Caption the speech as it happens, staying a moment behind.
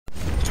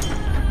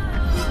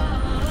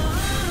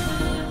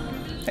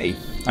Hey,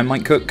 I'm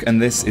Mike Cook,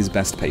 and this is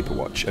Best Paper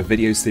Watch, a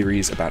video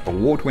series about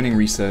award-winning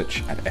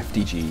research at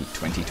FDG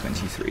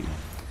 2023.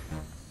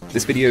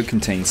 This video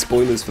contains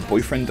spoilers for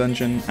Boyfriend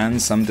Dungeon and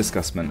some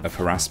discussment of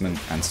harassment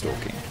and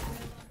stalking.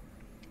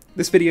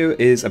 This video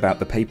is about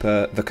the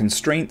paper The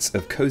Constraints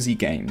of Cozy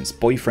Games,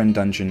 Boyfriend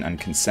Dungeon and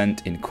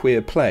Consent in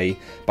Queer Play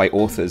by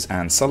authors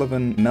Anne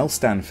Sullivan, Mel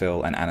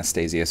Stanfill and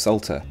Anastasia.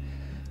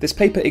 This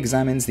paper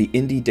examines the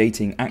indie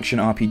dating action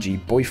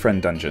RPG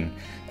Boyfriend Dungeon,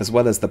 as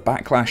well as the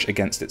backlash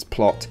against its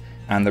plot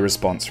and the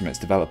response from its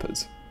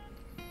developers.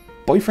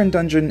 Boyfriend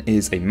Dungeon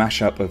is a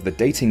mashup of the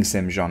dating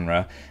sim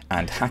genre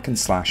and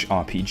hack-and-slash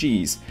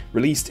RPGs,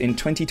 released in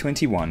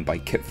 2021 by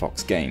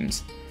Kitfox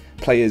Games.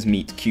 Players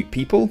meet cute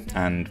people,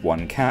 and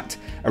one cat,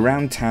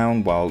 around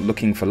town while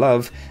looking for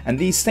love, and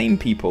these same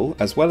people,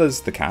 as well as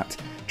the cat,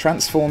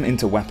 transform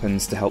into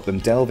weapons to help them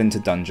delve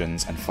into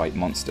dungeons and fight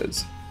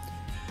monsters.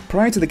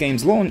 Prior to the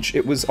game's launch,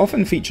 it was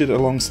often featured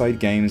alongside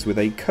games with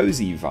a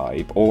cozy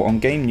vibe, or on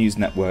game news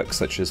networks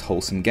such as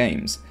Wholesome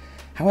Games.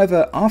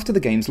 However, after the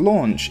game's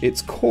launch,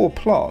 its core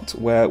plot,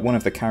 where one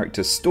of the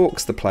characters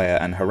stalks the player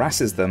and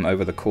harasses them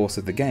over the course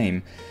of the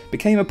game,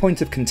 became a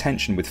point of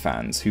contention with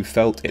fans who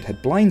felt it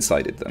had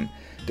blindsided them,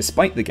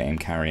 despite the game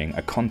carrying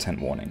a content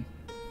warning.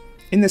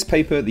 In this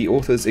paper, the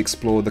authors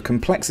explore the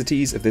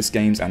complexities of this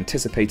game's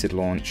anticipated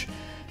launch,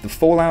 the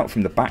fallout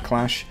from the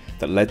backlash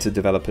that led to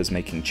developers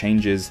making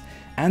changes,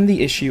 and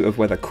the issue of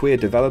whether queer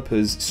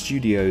developers,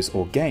 studios,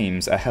 or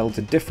games are held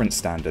to different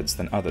standards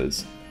than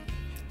others.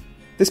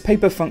 This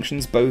paper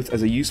functions both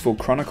as a useful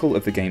chronicle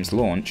of the game's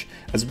launch,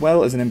 as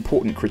well as an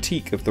important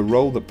critique of the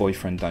role that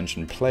Boyfriend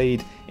Dungeon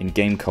played in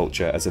game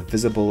culture as a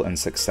visible and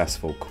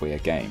successful queer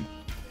game.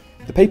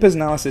 The paper's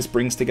analysis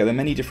brings together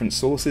many different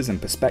sources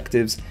and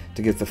perspectives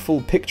to give the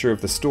full picture of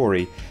the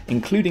story,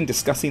 including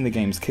discussing the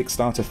game's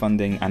Kickstarter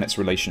funding and its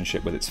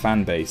relationship with its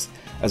fanbase,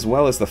 as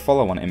well as the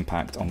follow-on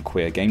impact on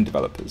queer game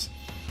developers.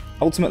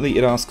 Ultimately,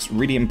 it asks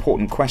really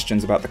important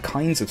questions about the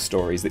kinds of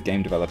stories that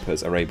game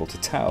developers are able to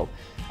tell,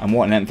 and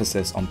what an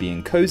emphasis on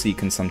being cozy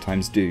can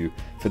sometimes do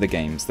for the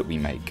games that we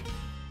make.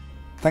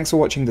 Thanks for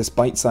watching this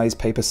bite-sized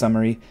paper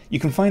summary. You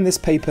can find this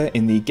paper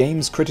in the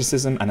Games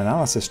Criticism and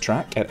Analysis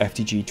track at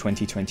FDG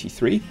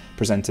 2023,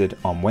 presented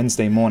on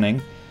Wednesday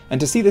morning. And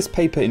to see this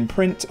paper in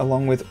print,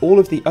 along with all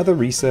of the other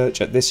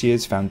research at this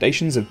year's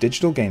Foundations of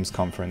Digital Games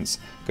conference,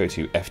 go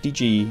to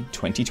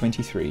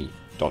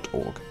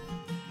fdg2023.org.